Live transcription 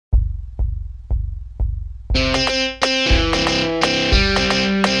Hi,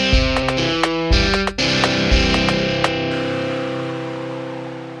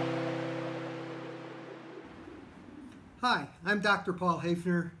 I'm Dr. Paul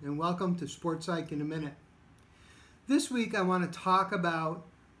Haefner, and welcome to Sports Psych in a Minute. This week I want to talk about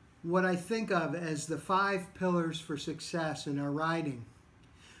what I think of as the 5 pillars for success in our riding.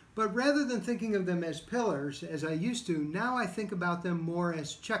 But rather than thinking of them as pillars, as I used to, now I think about them more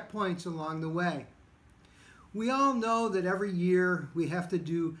as checkpoints along the way. We all know that every year we have to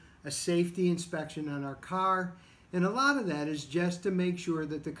do a safety inspection on our car, and a lot of that is just to make sure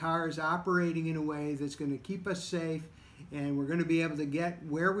that the car is operating in a way that's going to keep us safe and we're going to be able to get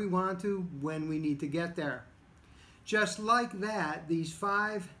where we want to when we need to get there. Just like that, these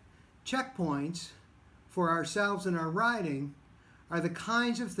 5 checkpoints for ourselves in our riding are the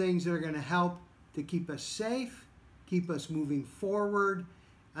kinds of things that are going to help to keep us safe, keep us moving forward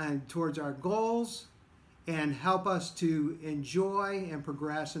and towards our goals, and help us to enjoy and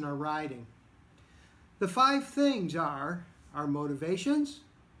progress in our riding. The 5 things are our motivations,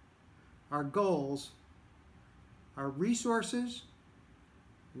 our goals, our resources,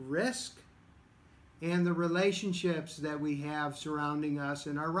 risk, and the relationships that we have surrounding us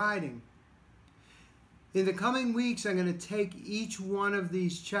in our riding. In the coming weeks, I'm going to take each one of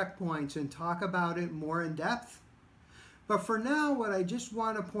these checkpoints and talk about it more in depth. But for now, what I just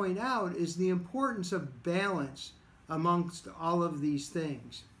want to point out is the importance of balance amongst all of these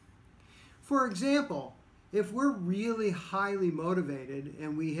things. For example, if we're really highly motivated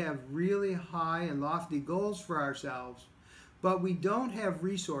and we have really high and lofty goals for ourselves, but we don't have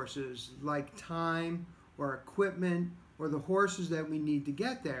resources like time or equipment or the horses that we need to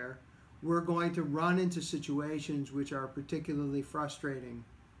get there, we're going to run into situations which are particularly frustrating.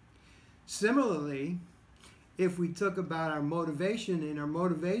 Similarly, if we talk about our motivation, and our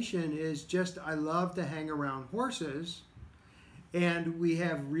motivation is just I love to hang around horses, and we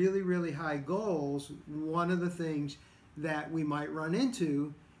have really, really high goals, one of the things that we might run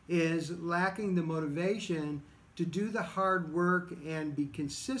into is lacking the motivation to do the hard work and be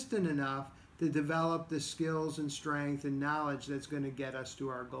consistent enough to develop the skills and strength and knowledge that's going to get us to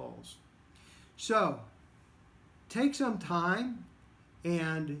our goals. So, take some time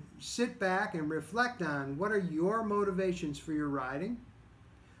and sit back and reflect on what are your motivations for your riding?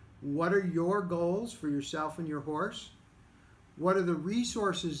 What are your goals for yourself and your horse? What are the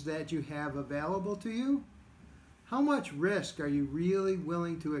resources that you have available to you? How much risk are you really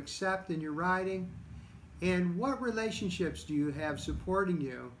willing to accept in your riding? And what relationships do you have supporting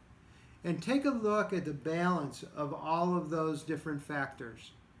you? And take a look at the balance of all of those different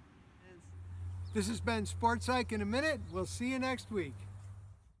factors. This has been Sports Psych in a Minute. We'll see you next week.